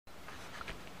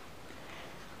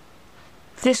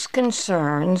This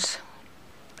concerns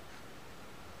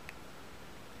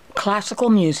classical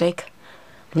music,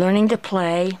 learning to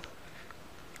play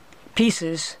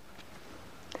pieces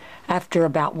after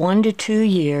about 1 to 2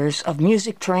 years of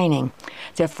music training.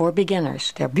 They're for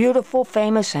beginners. They're beautiful,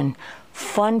 famous, and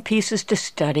fun pieces to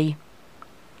study.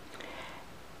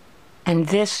 And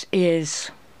this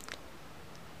is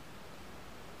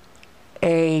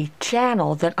a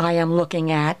channel that I am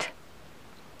looking at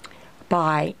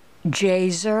by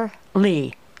Jazer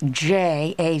Lee.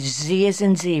 J-A-Z as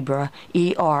in zebra,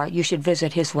 E-R. You should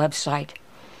visit his website.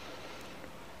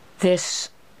 This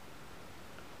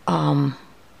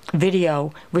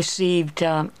video received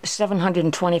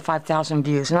 725,000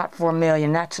 views, not 4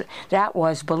 million. That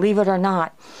was, believe it or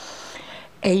not,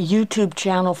 a YouTube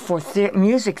channel for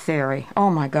music theory. Oh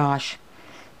my gosh.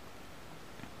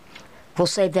 We'll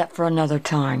save that for another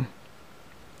time.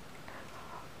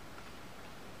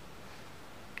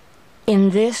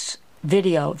 In this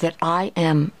video that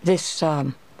this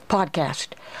podcast,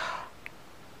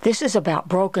 this is about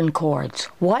broken chords.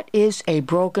 What is a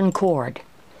broken chord?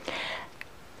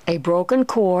 A broken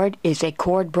chord is a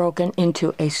chord broken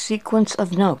into a sequence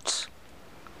of notes.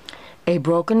 A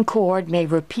broken chord may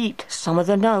repeat some of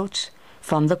the notes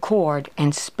from the chord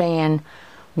and span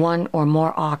 1 or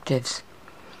more octaves.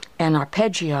 An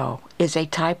arpeggio is a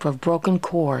type of broken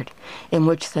chord in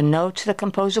which the notes that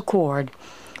compose a chord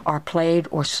are played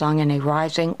or sung in a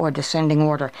rising or descending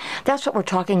order. That's what we're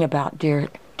talking about, dear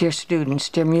students,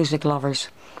 dear music lovers.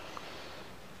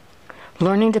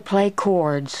 Learning to play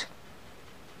chords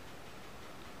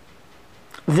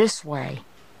this way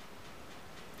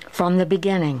from the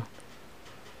beginning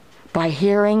by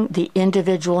hearing the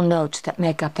individual notes that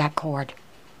make up that chord.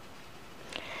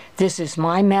 This is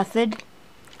my method.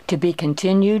 To be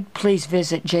continued, please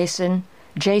visit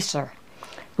Jazer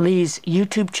Lee's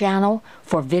YouTube channel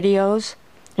for videos,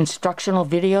 instructional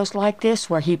videos like this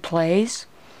where he plays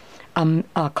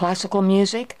classical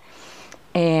music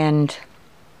and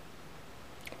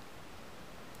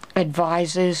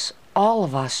advises all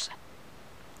of us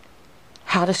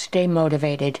how to stay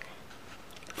motivated.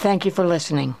 Thank you for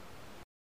listening.